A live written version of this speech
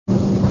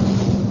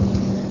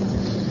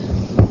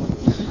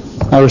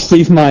I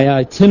received my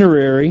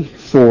itinerary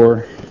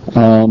for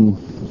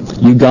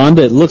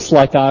Uganda. It looks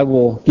like I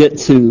will get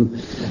to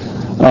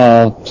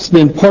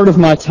spend part of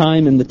my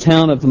time in the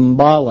town of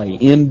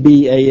Mbale,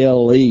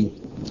 M-B-A-L-E,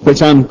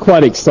 which I'm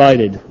quite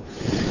excited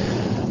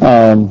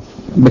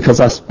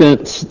because I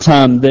spent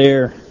time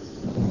there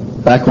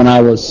back when I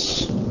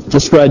was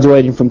just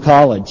graduating from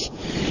college.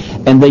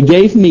 And they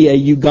gave me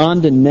a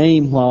Ugandan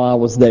name while I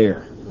was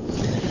there.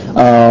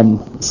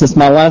 Since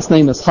my last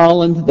name is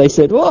Holland, they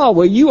said, "Oh,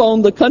 well, you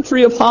own the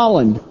country of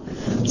Holland."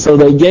 So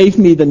they gave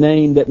me the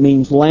name that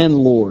means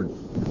landlord,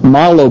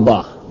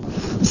 Maloba.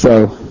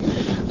 So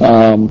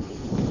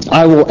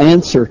I will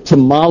answer to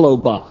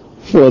Maloba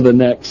for the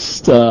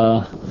next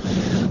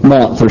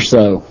month or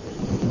so.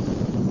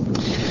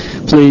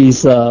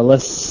 Please,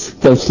 let's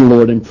go to the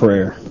Lord in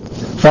prayer.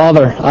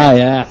 Father, I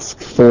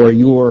ask for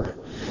your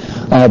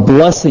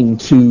blessing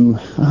to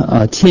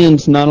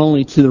tend not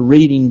only to the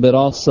reading but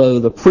also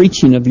the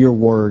preaching of your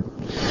word.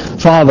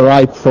 Father,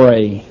 I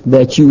pray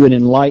that you would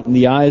enlighten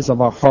the eyes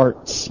of our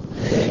hearts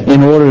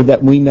in order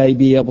that we may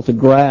be able to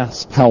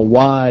grasp how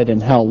wide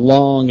and how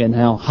long and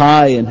how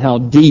high and how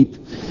deep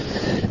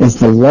is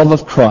the love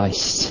of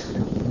Christ,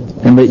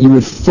 and that you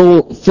would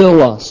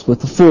fill us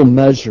with the full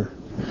measure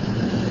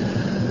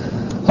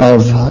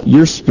of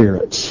your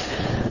Spirit.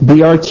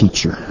 Be our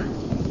teacher.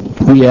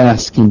 We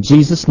ask in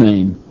Jesus'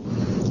 name.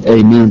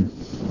 Amen.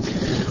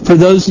 For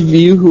those of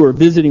you who are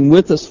visiting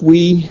with us,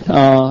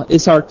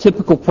 it's our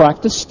typical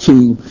practice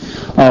to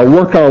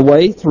work our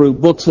way through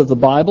books of the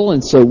Bible,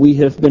 and so we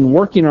have been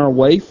working our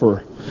way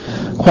for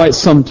quite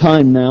some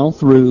time now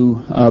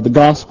through the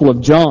Gospel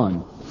of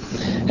John.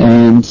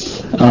 And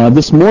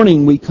this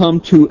morning we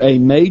come to a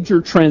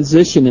major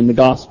transition in the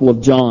Gospel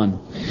of John.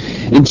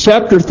 In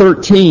chapter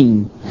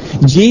 13,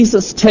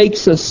 Jesus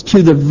takes us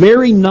to the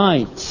very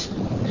night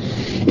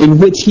in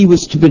which he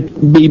was to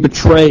be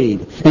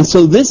betrayed. And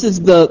so this is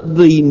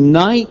the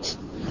night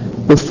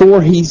before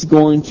he's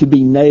going to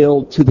be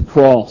nailed to the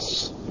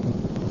cross.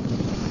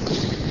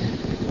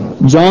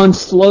 John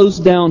slows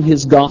down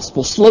his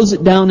gospel, slows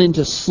it down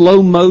into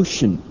slow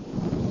motion.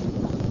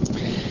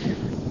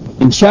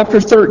 In chapter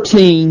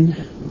 13,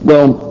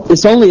 well,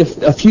 it's only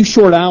a few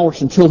short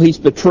hours until he's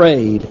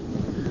betrayed.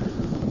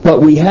 But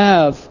we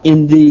have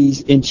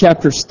in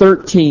chapters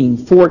 13,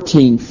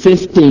 14,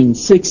 15,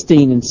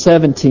 16, and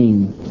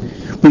 17,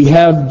 we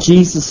have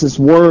Jesus'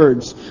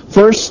 words,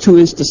 first to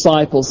his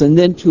disciples and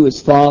then to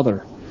his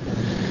Father.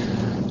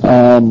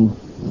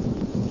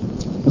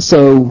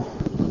 So,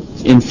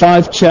 in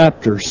 5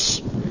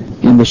 chapters,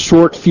 in the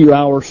short few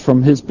hours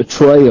from his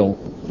betrayal,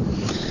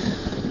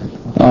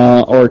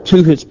 or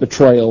to his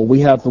betrayal,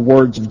 we have the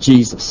words of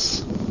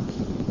Jesus.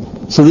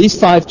 So these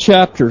 5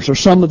 chapters are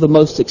some of the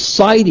most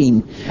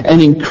exciting and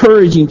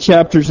encouraging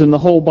chapters in the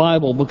whole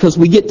Bible, because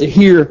we get to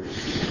hear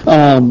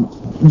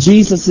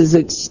Jesus'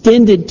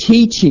 extended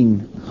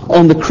teaching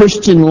on the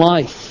Christian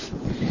life.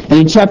 And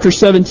in chapter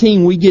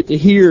 17, we get to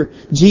hear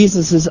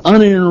Jesus'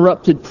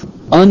 uninterrupted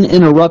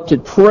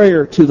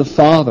prayer to the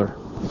Father.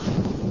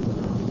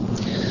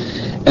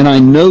 And I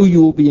know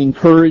you will be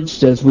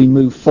encouraged as we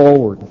move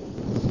forward.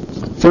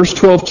 First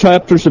 12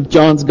 chapters of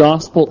John's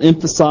Gospel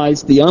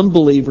emphasize the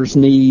unbeliever's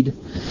need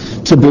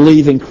to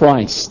believe in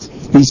Christ.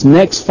 These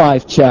next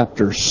 5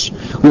 chapters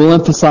will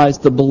emphasize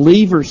the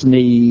believer's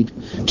need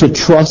to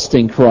trust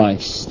in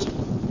Christ.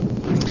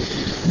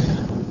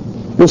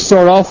 We'll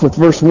start off with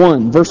verse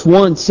 1. Verse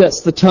 1 sets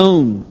the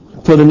tone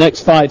for the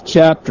next 5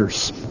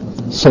 chapters.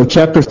 So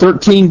chapter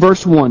 13,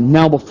 verse 1.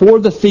 Now before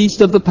the feast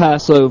of the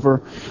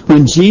Passover,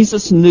 when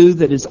Jesus knew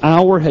that his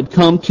hour had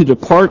come to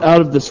depart out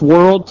of this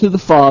world to the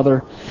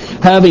Father,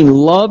 having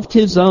loved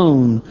his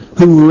own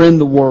who were in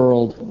the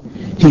world,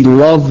 he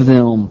loved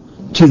them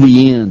to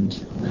the end.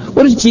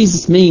 What does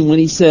Jesus mean when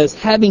he says,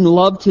 having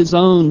loved his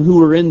own who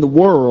were in the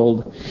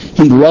world,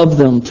 he loved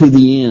them to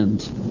the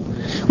end?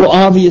 Well,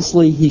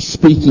 obviously he's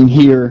speaking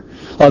here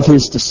of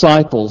his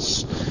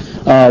disciples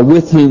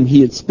with whom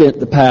he had spent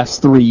the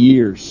past 3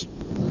 years.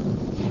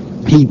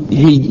 He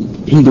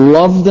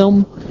loved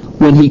them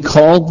when he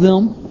called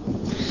them.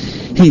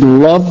 He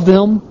loved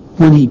them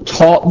when he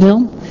taught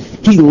them.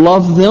 He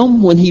loved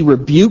them when he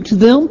rebuked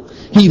them.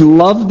 He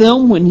loved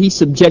them when he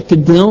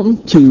subjected them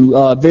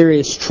to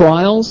various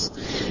trials.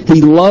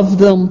 He loved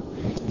them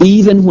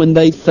even when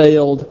they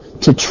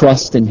failed to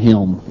trust in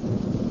him.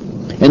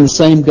 And the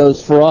same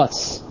goes for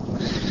us.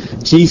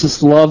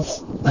 Jesus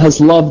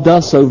has loved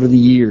us over the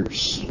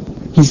years.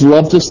 He's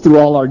loved us through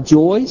all our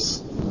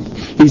joys.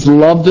 He's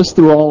loved us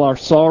through all our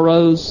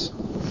sorrows.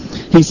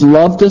 He's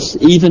loved us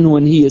even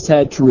when he has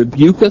had to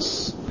rebuke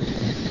us.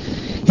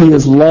 He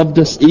has loved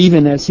us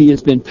even as he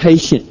has been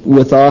patient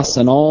with us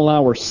and all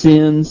our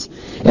sins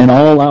and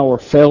all our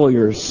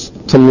failures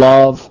to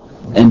love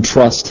and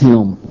trust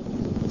him.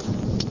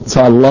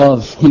 So I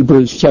love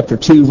Hebrews chapter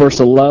 2, verse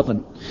 11,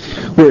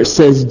 where it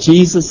says,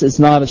 Jesus is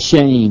not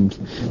ashamed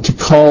to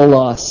call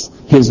us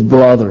his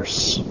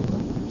brothers.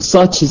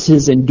 Such is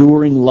his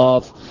enduring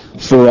love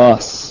for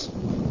us.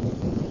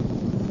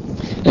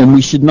 And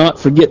we should not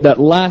forget that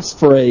last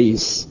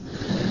phrase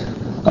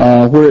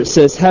where it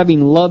says,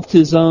 having loved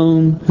his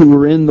own who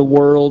were in the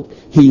world,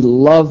 he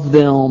loved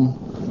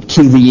them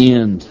to the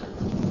end.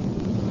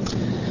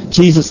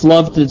 Jesus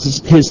loved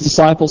his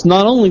disciples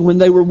not only when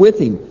they were with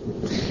him.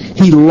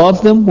 He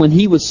loved them when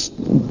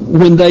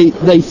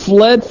they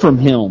fled from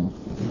him,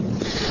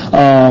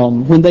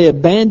 when they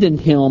abandoned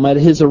him at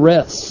his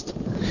arrest.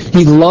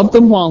 He loved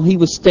them while he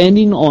was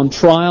standing on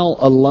trial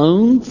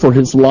alone for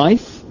his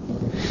life.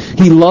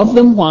 He loved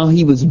them while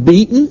he was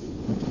beaten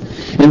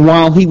and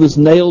while he was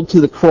nailed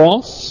to the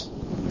cross.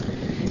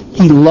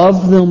 He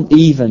loved them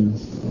even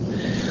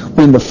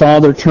when the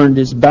Father turned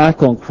his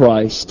back on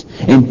Christ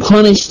and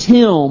punished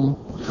him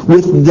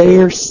with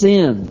their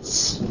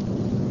sins.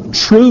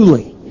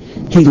 Truly,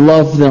 he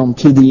loved them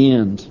to the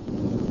end.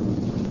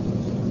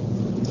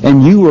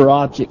 And you were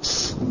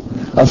objects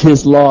of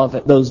his love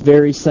at those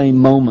very same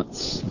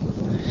moments.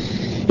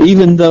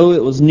 Even though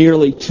it was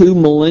nearly 2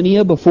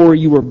 millennia before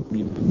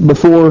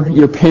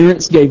your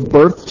parents gave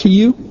birth to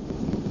you,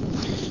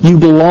 you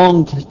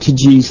belonged to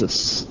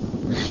Jesus.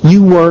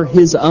 You were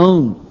his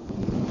own.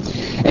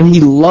 And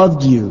he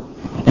loved you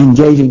and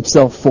gave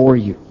himself for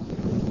you.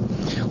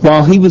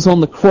 While he was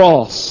on the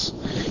cross,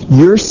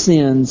 your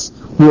sins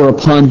were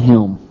upon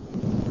him.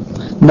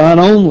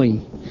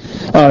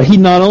 He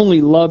not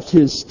only loved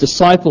his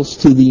disciples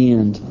to the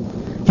end,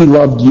 he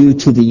loved you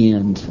to the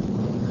end,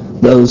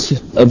 those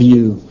of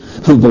you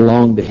who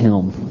belong to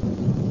him.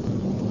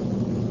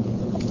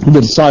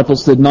 The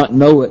disciples did not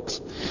know it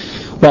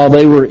while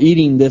they were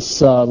eating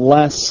this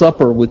Last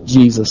Supper with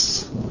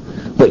Jesus,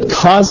 but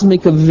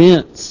cosmic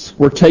events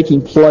were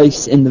taking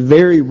place in the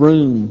very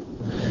room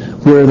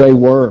where they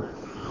were.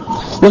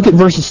 Look at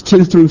verses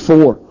 2 through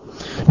 4.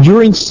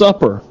 During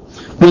supper,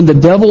 when the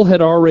devil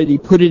had already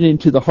put it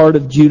into the heart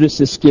of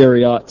Judas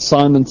Iscariot,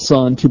 Simon's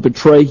son, to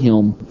betray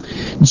him,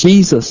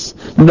 Jesus,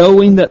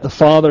 knowing that the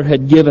Father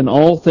had given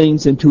all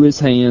things into his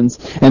hands,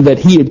 and that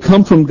he had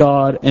come from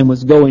God and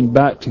was going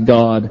back to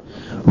God,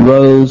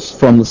 rose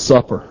from the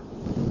supper.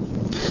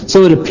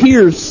 So it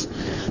appears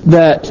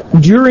that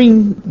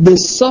during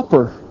this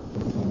supper,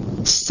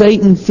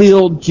 Satan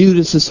filled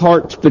Judas's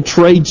heart to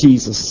betray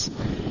Jesus.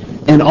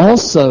 And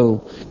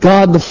also,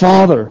 God the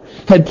Father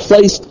had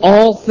placed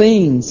all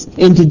things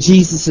into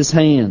Jesus'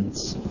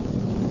 hands.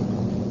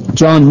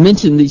 John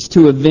mentioned these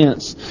two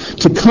events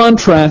to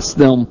contrast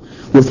them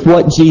with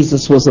what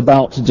Jesus was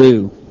about to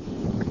do.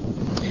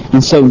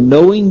 And so,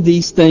 knowing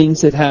these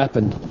things had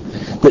happened,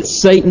 that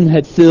Satan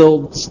had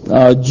filled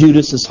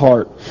Judas's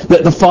heart,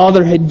 that the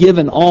Father had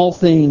given all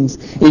things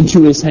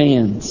into his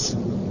hands,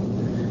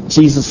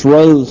 Jesus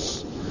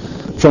rose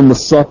from the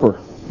supper.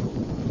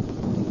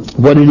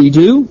 What did he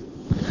do?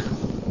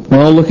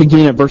 Well, look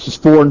again at verses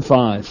 4 and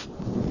 5.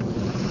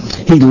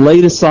 He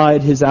laid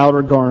aside his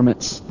outer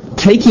garments,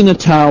 taking a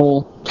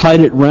towel,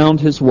 tied it round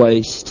his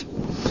waist.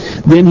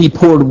 Then he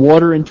poured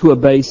water into a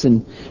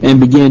basin and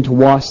began to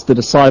wash the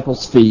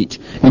disciples' feet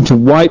and to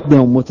wipe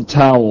them with the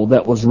towel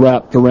that was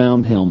wrapped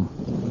around him.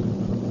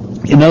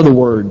 In other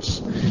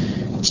words,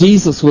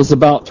 Jesus was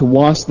about to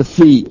wash the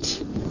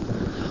feet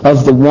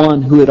of the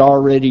one who had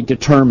already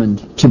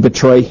determined to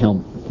betray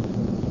him.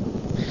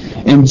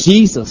 And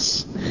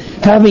Jesus,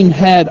 having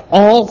had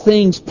all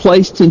things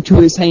placed into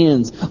his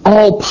hands,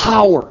 all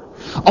power,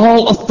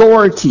 all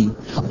authority,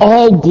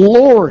 all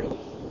glory,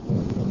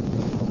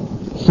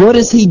 what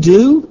does he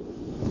do?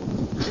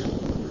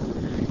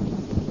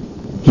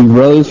 He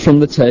rose from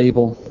the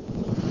table,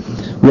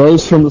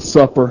 rose from the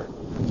supper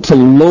to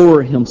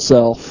lower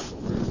himself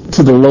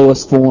to the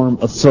lowest form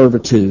of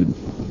servitude.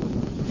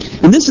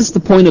 And this is the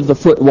point of the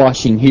foot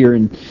washing here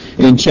in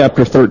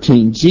chapter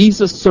 13.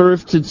 Jesus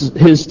served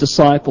his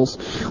disciples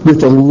with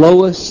the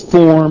lowest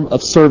form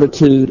of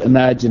servitude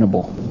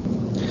imaginable.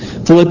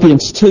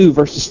 Philippians 2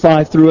 verses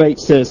 5 through 8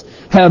 says,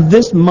 "Have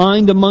this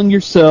mind among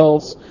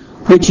yourselves,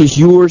 which is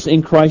yours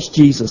in Christ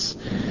Jesus,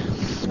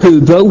 who,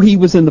 though he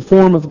was in the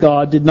form of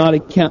God, did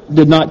not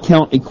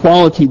count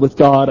equality with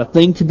God a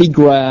thing to be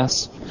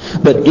grasped,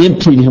 but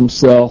emptied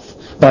himself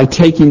by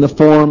taking the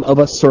form of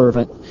a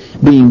servant,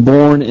 being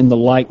born in the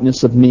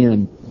likeness of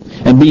men.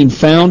 And being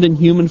found in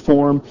human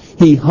form,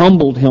 he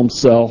humbled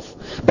himself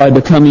by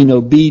becoming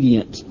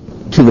obedient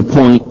to the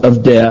point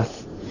of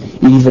death,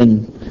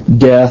 even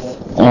death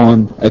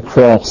on a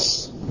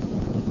cross."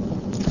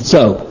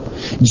 So,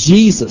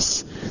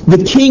 Jesus, the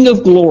King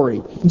of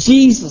glory,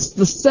 Jesus,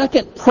 the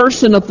second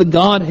person of the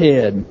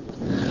Godhead,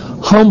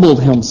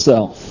 humbled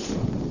himself.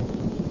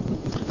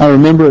 I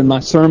remember in my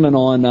sermon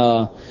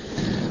on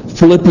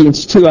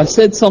Philippians 2, I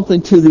said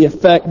something to the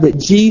effect that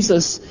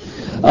Jesus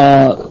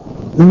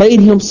made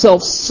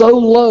himself so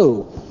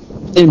low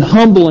in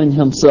humbling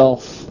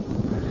himself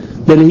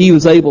that he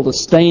was able to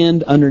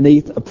stand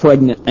underneath a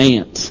pregnant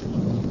ant.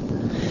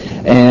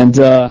 And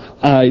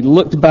I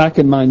looked back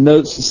in my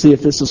notes to see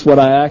if this is what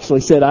I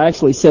actually said. I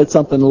actually said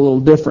something a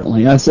little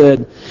differently. I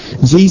said,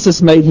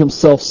 Jesus made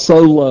himself so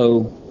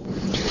low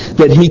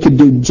that he could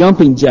do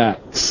jumping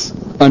jacks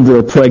under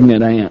a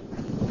pregnant ant.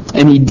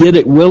 And he did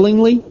it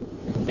willingly,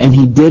 and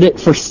he did it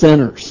for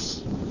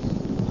sinners.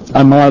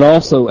 I might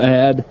also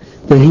add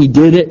that he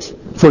did it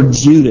for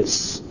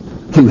Judas,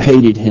 who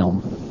hated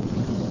him.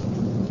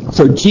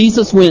 So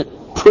Jesus went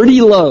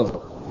pretty low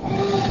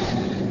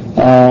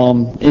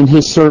in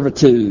his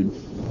servitude,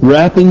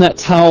 wrapping that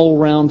towel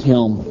around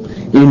him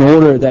in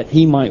order that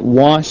he might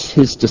wash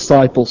his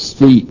disciples'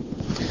 feet.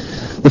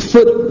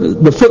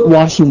 The foot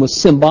washing was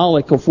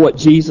symbolic of what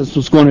Jesus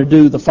was going to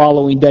do the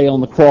following day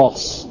on the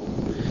cross.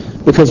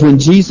 Because when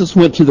Jesus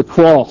went to the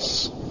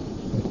cross,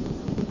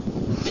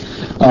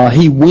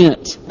 he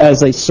went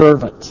as a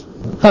servant.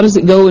 How does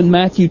it go in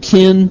Matthew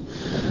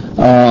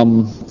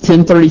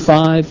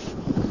 10:35?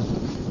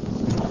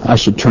 I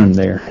should turn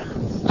there.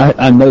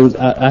 I know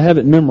I have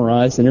it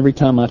memorized, and every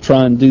time I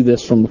try and do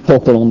this from the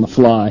pulpit on the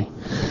fly.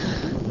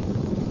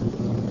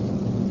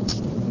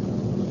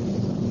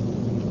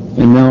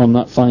 And now I'm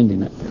not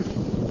finding it.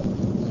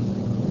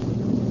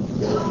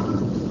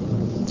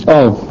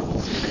 Oh,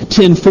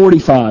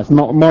 10:45.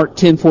 Mark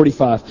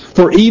 10:45.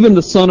 For even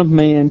the Son of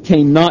Man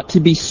came not to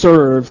be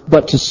served,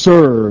 but to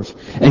serve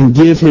and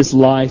give his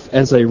life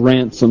as a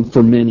ransom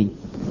for many.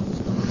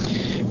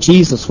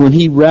 Jesus, when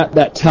he wrapped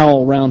that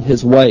towel around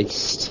his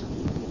waist,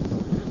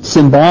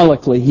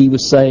 symbolically he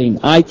was saying,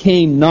 I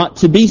came not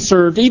to be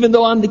served, even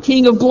though I'm the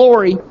King of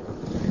glory.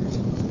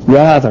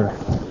 Rather,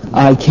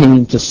 I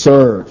came to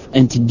serve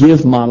and to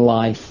give my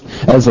life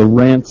as a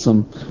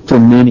ransom for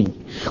many.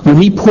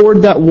 When he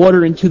poured that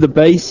water into the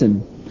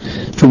basin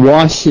to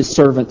wash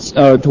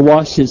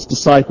his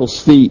disciples'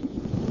 feet,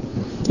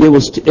 it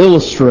was to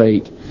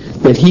illustrate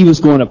that he was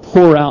going to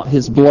pour out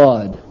his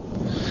blood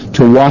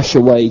to wash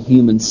away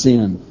human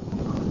sin.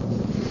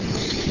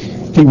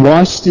 He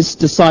washed his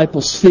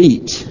disciples'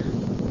 feet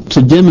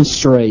to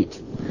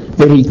demonstrate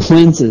that he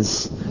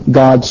cleanses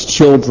God's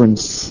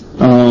children's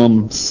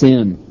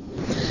sin.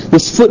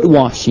 This foot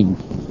washing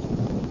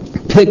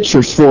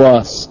pictures for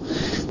us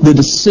the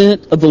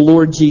descent of the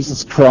Lord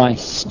Jesus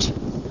Christ.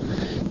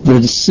 The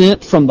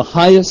descent from the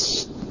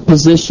highest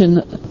position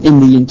in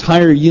the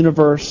entire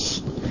universe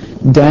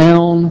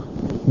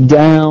down,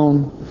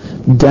 down,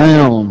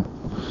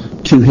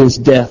 down to his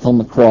death on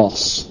the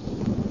cross.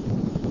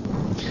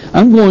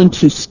 I'm going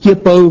to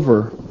skip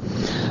over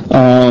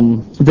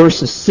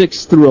verses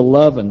 6 through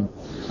 11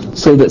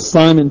 so that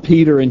Simon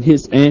Peter and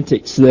his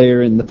antics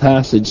there in the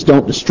passage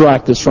don't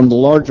distract us from the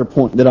larger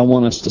point that I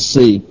want us to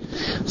see.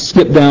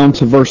 Skip down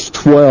to verse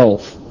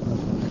 12.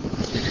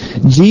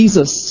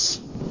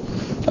 Jesus,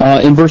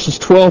 in verses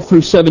 12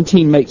 through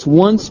 17, makes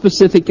one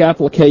specific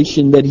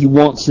application that he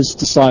wants his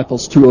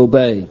disciples to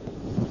obey.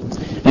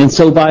 And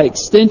so by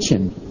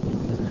extension,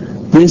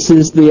 this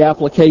is the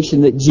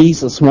application that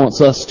Jesus wants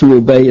us to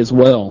obey as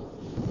well.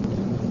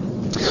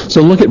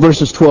 So look at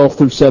verses 12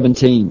 through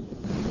 17.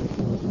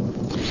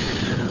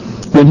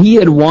 When he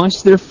had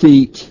washed their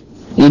feet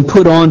and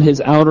put on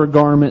his outer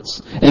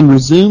garments and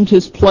resumed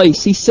his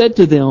place, he said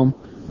to them,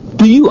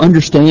 Do you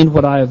understand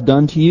what I have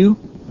done to you?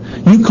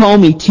 You call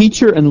me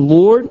teacher and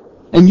Lord,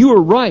 and you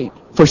are right,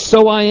 for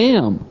so I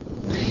am.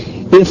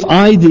 If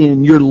I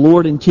then, your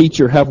Lord and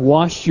teacher, have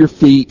washed your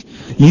feet,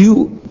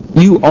 you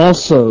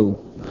also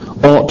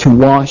ought to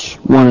wash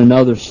one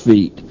another's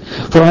feet.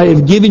 For I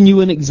have given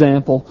you an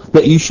example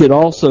that you should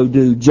also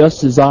do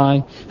just as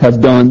I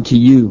have done to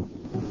you.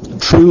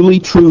 Truly,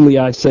 truly,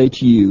 I say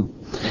to you,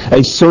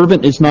 a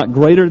servant is not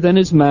greater than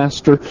his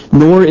master,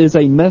 nor is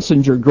a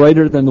messenger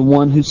greater than the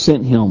one who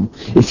sent him.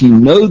 If you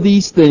know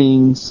these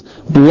things,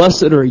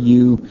 blessed are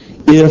you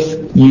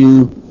if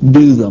you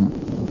do them.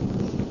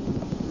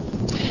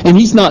 And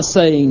he's not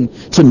saying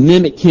to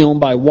mimic him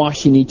by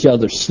washing each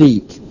other's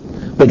feet,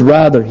 but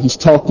rather he's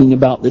talking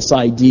about this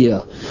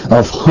idea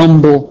of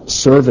humble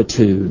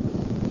servitude.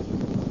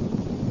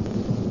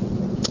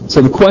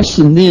 So the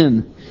question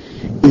then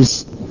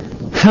is,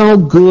 how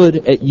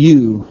good are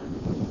you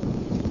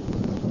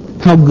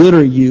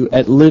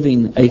at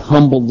living a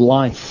humbled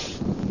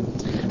life?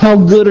 How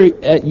good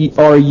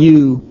are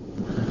you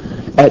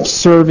at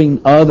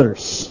serving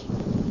others,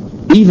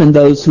 even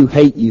those who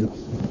hate you?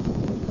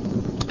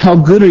 How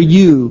good are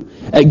you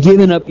at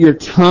giving up your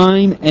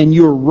time and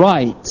your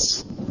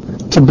rights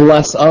to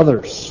bless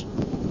others?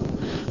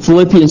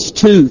 Philippians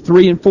 2,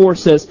 3 and 4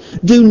 says,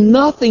 Do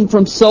nothing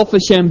from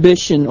selfish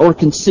ambition or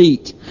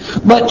conceit,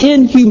 but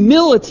in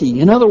humility,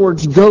 in other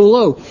words, go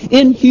low,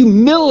 in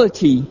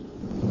humility,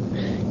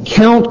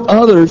 count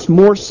others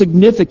more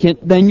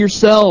significant than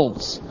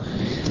yourselves.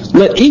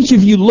 Let each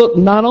of you look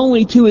not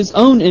only to his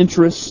own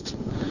interest,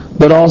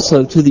 but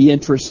also to the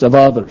interest of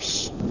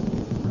others.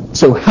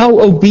 So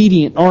how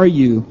obedient are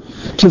you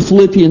to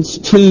Philippians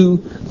 2,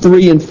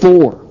 3 and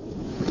 4?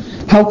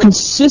 How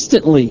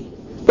consistently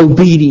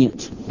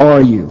obedient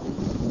are you?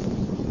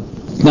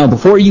 Now,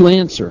 before you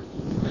answer,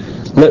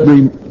 let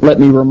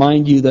me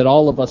remind you that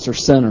all of us are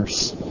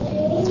sinners.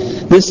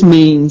 This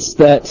means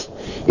that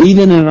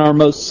even in our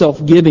most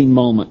self-giving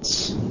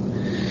moments,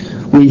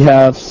 we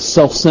have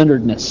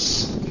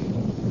self-centeredness.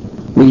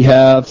 We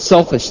have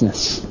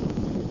selfishness.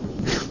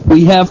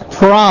 We have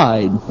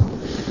pride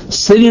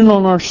sitting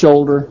on our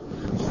shoulder,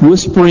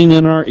 whispering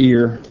in our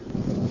ear.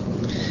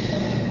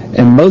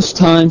 And most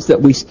times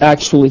that we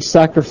actually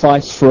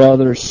sacrifice for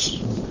others,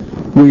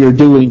 we are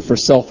doing for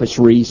selfish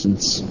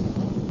reasons.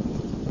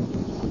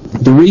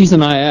 The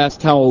reason I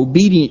asked how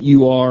obedient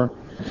you are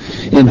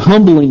in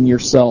humbling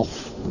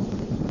yourself,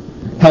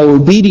 how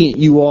obedient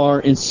you are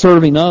in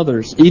serving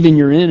others, even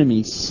your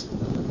enemies,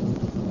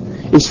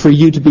 is for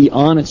you to be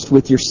honest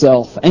with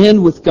yourself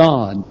and with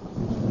God,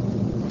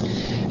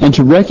 and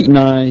to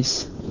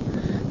recognize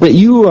that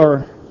you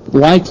are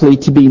likely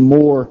to be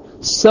more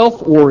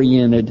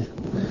self-oriented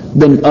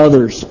than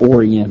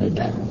others-oriented.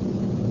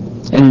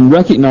 And in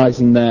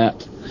recognizing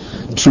that,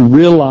 to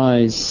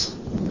realize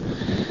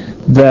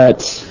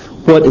that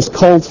what is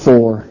called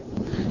for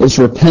is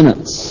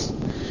repentance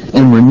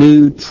and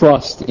renewed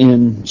trust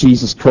in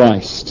Jesus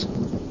Christ.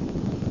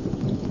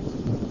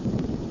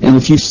 And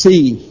if you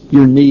see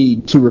your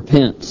need to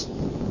repent,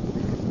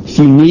 if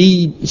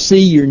you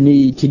see your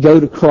need to go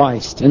to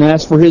Christ and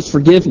ask for His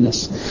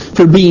forgiveness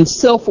for being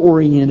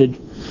self-oriented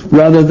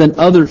rather than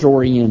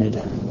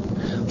others-oriented,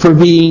 for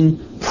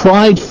being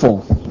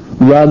prideful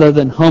rather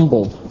than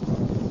humble,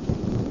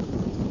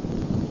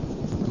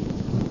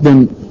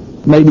 then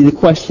maybe the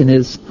question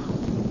is,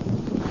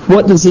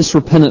 what does this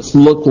repentance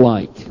look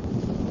like?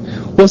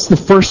 What's the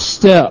first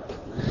step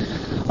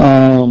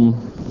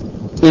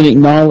in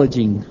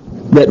acknowledging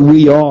that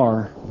we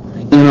are,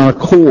 in our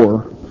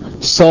core,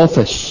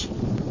 selfish,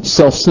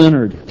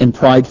 self-centered, and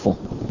prideful?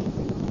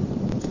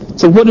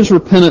 So what does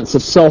repentance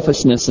of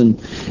selfishness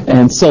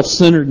and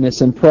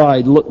self-centeredness and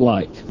pride look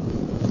like?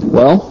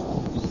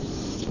 Well,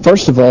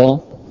 first of all,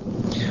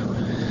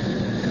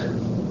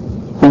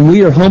 when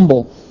we are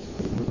humble,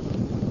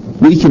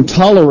 we can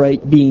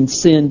tolerate being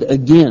sinned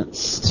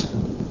against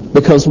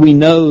because we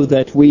know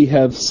that we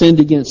have sinned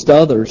against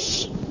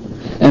others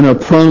and are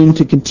prone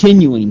to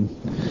continuing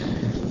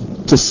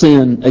to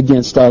sin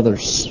against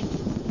others.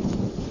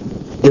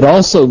 It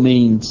also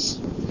means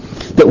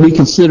that we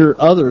consider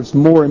others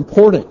more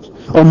important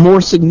or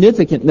more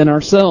significant than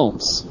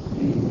ourselves.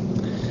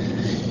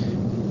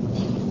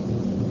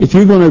 If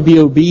you're going to be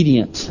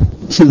obedient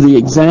to the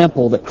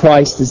example that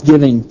Christ is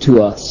giving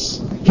to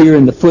us here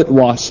in the foot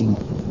washing,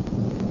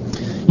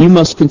 you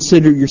must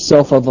consider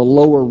yourself of a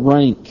lower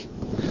rank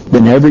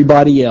than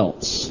everybody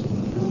else.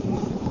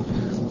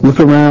 Look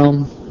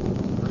around,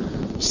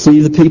 see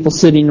the people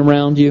sitting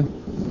around you.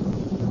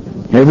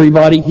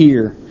 Everybody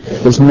here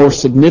is more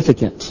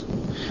significant,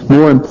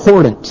 more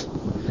important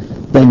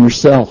than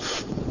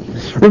yourself.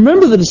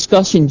 Remember the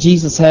discussion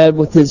Jesus had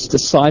with His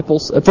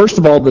disciples? First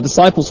of all, the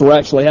disciples were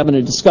actually having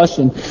a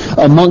discussion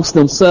amongst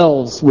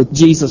themselves with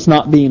Jesus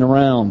not being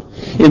around.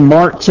 In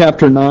Mark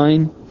chapter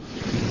 9,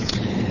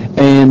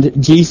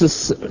 and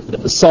Jesus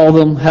saw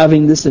them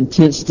having this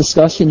intense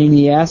discussion, and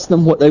He asked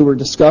them what they were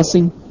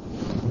discussing.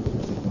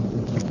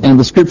 And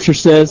the Scripture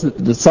says that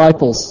the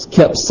disciples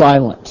kept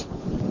silent.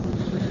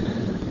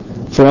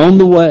 For on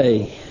the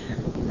way,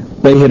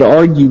 they had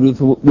argued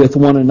with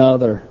one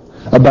another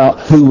about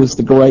who was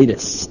the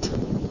greatest.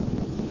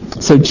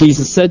 So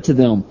Jesus said to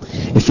them,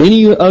 if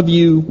any of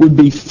you would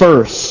be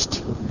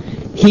first,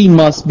 he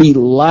must be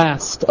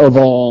last of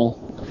all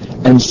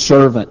and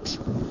servant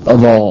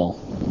of all.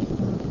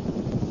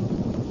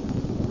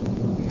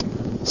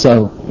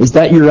 So, is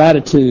that your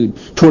attitude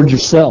toward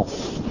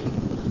yourself?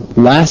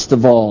 Last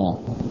of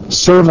all,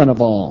 servant of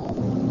all.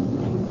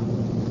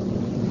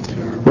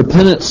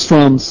 Repentance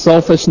from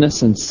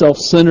selfishness and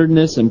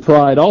self-centeredness and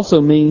pride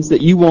also means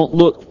that you won't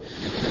look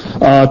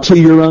to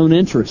your own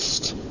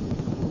interest.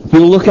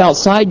 You'll look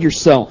outside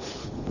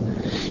yourself.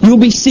 You'll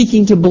be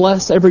seeking to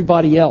bless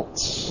everybody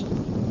else.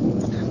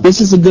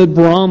 This is a good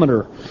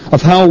barometer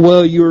of how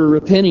well you're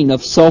repenting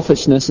of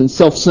selfishness and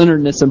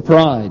self-centeredness and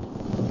pride.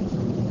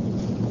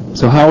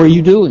 So how are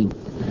you doing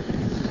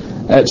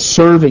at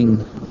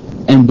serving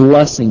and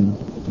blessing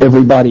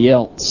everybody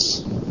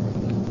else?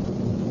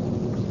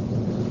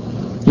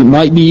 It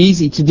might be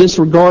easy to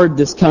disregard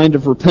this kind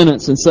of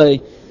repentance and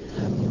say,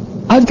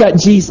 I've got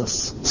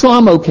Jesus, so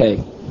I'm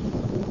okay.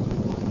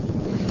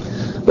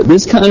 But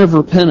this kind of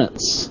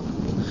repentance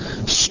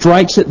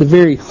strikes at the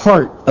very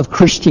heart of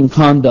Christian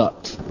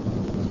conduct.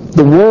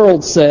 The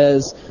world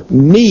says,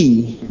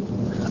 me,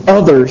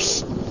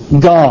 others,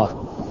 God.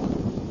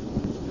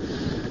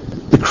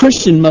 The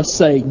Christian must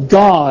say,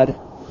 God,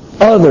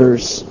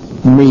 others,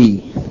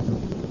 me.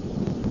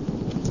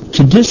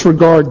 To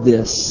disregard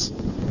this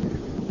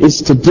is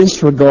to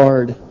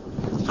disregard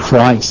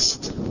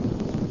Christ.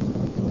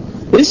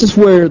 This is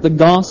where the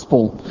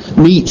gospel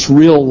meets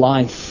real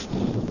life.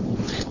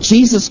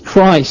 Jesus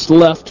Christ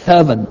left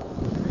heaven,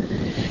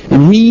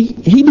 and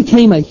He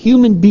became a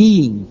human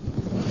being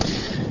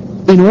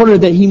in order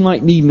that He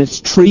might be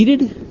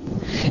mistreated,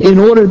 in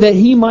order that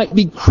He might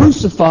be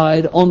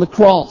crucified on the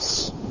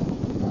cross.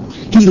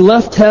 He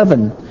left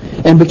heaven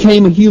and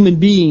became a human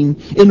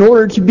being in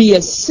order to be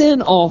a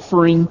sin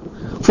offering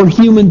for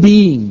human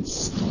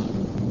beings.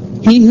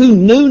 He who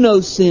knew no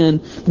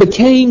sin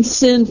became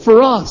sin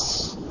for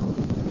us.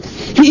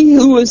 He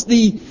who is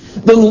the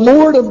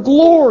Lord of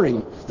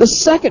glory, the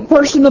second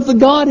person of the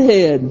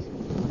Godhead,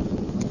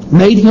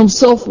 made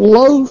Himself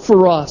low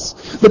for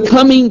us,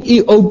 becoming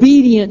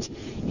obedient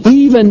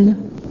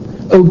even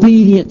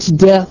obedient to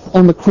death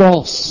on the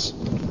cross.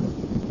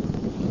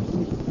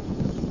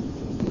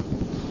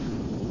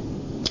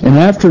 And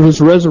after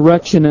His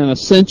resurrection and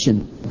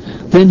ascension,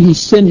 then He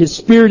sent His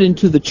Spirit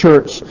into the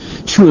church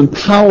to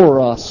empower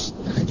us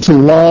to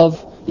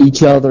love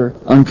each other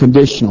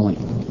unconditionally.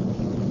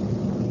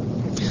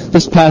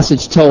 This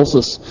passage tells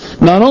us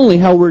not only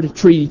how we're to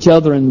treat each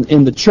other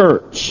in the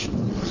church,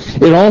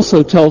 it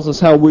also tells us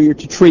how we are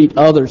to treat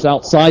others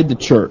outside the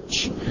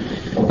church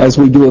as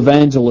we do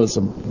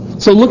evangelism.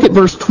 So look at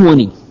verse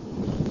 20.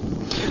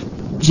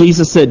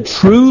 Jesus said,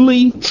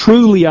 "Truly,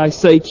 truly, I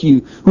say to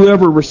you,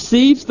 whoever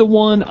receives the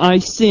one I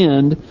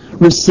send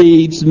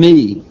receives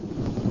me."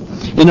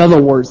 In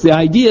other words, the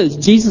idea is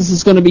Jesus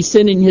is going to be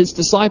sending His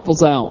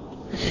disciples out.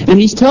 And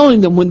He's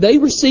telling them when they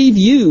receive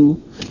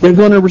you, they're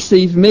going to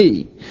receive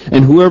me.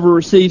 And whoever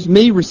receives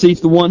me receives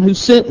the one who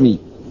sent me.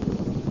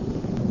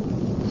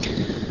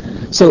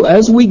 So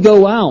as we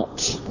go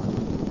out,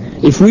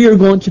 if we are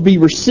going to be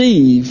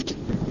received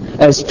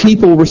as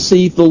people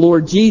receive the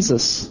Lord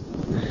Jesus,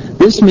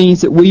 this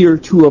means that we are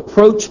to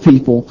approach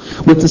people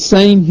with the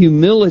same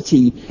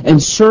humility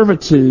and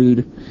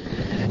servitude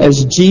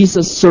as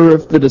Jesus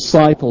served the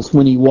disciples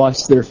when He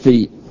washed their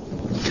feet.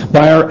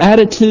 By our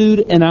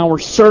attitude and our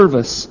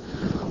service,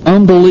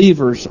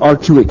 unbelievers are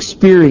to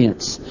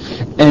experience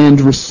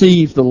and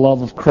receive the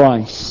love of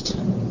Christ.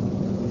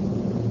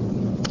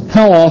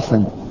 How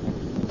often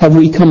have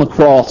we come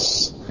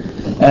across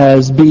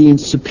as being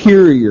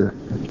superior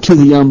to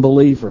the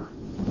unbeliever?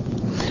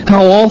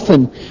 How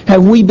often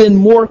have we been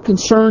more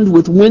concerned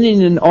with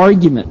winning an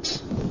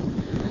argument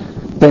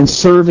than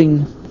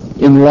serving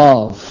in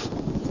love?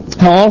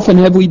 How often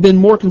have we been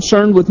more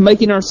concerned with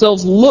making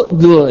ourselves look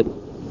good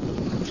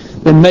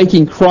than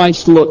making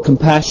Christ look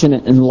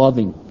compassionate and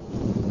loving?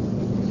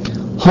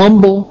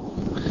 Humble,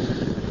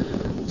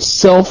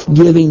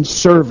 self-giving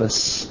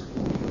service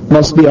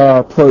must be our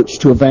approach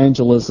to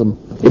evangelism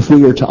if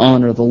we are to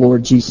honor the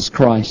Lord Jesus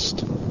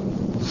Christ.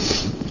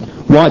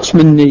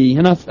 Watchman Nee,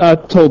 and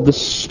I've told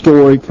this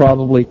story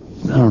probably,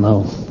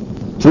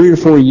 3 or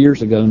 4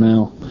 years ago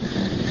now.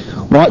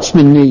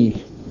 Watchman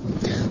Nee,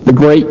 the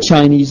great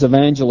Chinese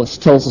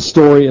evangelist, tells a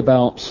story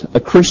about a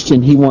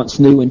Christian he once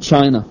knew in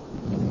China.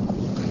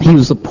 He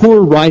was a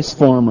poor rice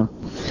farmer,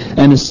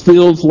 and his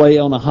fields lay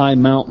on a high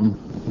mountain.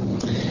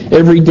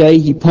 Every day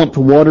he pumped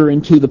water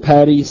into the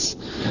paddies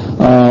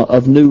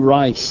of new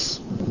rice.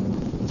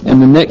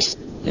 And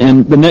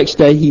the next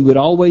day he would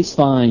always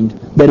find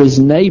that his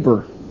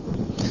neighbor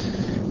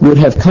would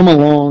have come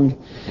along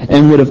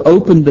and would have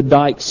opened the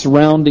dike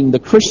surrounding the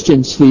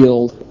Christian's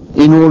field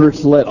in order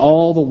to let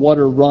all the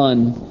water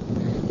run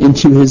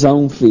into his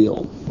own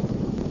field.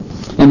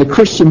 And the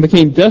Christian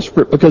became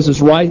desperate because his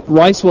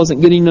rice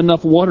wasn't getting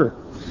enough water.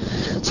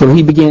 So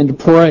he began to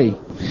pray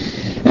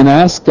and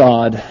ask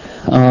God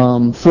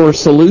for a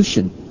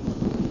solution.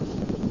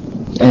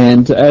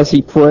 And as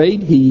he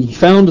prayed, he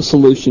found a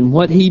solution.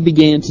 What he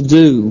began to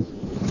do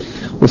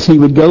was he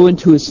would go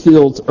into his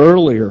fields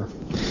earlier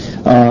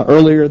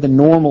than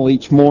normal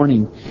each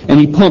morning, and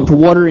he pumped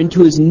water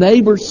into his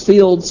neighbor's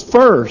fields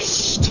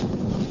first,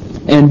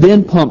 and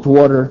then pumped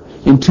water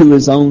into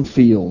his own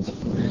field.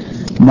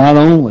 Not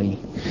only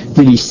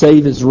did he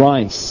save his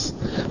rice,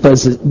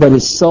 but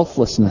his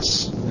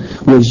selflessness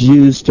was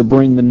used to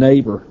bring the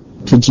neighbor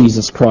to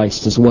Jesus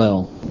Christ as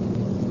well.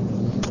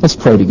 Let's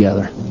pray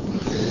together.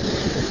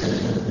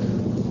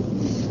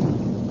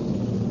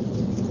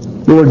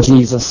 Lord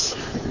Jesus,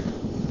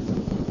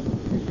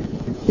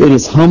 it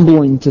is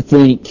humbling to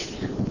think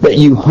that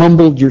you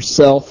humbled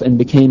yourself and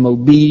became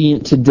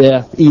obedient to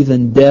death,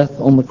 even death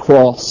on the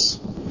cross,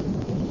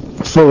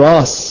 for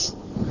us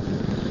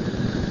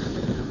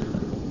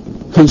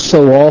who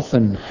so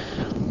often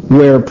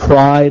wear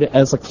pride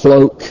as a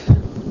cloak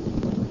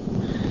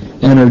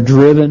and are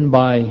driven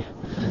by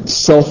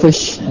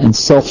selfish and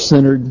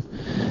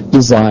self-centered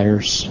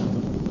desires.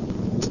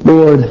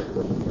 Lord,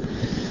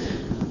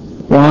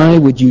 why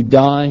would you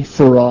die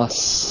for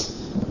us?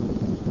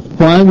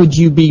 Why would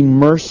you be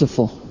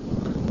merciful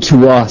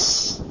to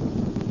us?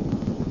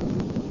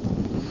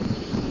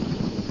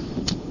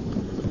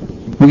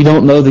 We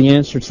don't know the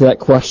answer to that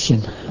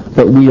question,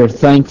 but we are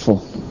thankful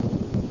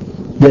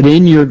that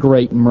in your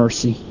great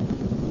mercy,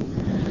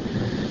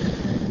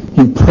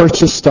 you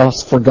purchased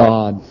us for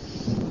God.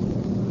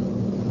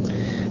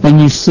 And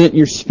you sent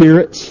your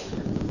Spirit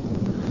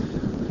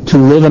to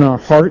live in our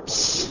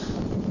hearts,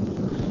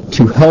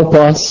 to help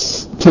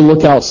us to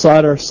look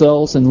outside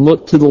ourselves and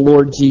look to the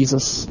Lord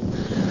Jesus.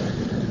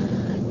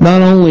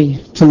 Not only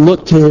to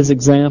look to His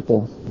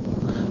example,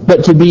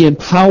 but to be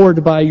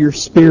empowered by your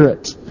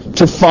Spirit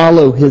to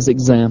follow His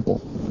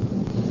example.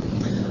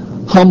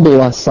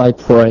 Humble us, I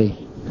pray.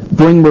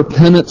 Bring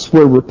repentance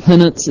where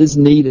repentance is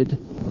needed.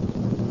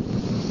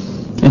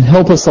 And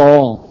help us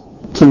all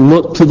to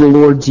look to the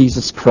Lord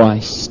Jesus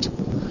Christ,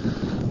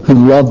 who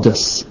loved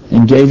us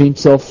and gave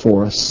Himself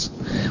for us.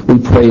 We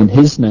pray in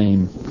His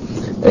name.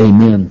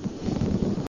 Amen.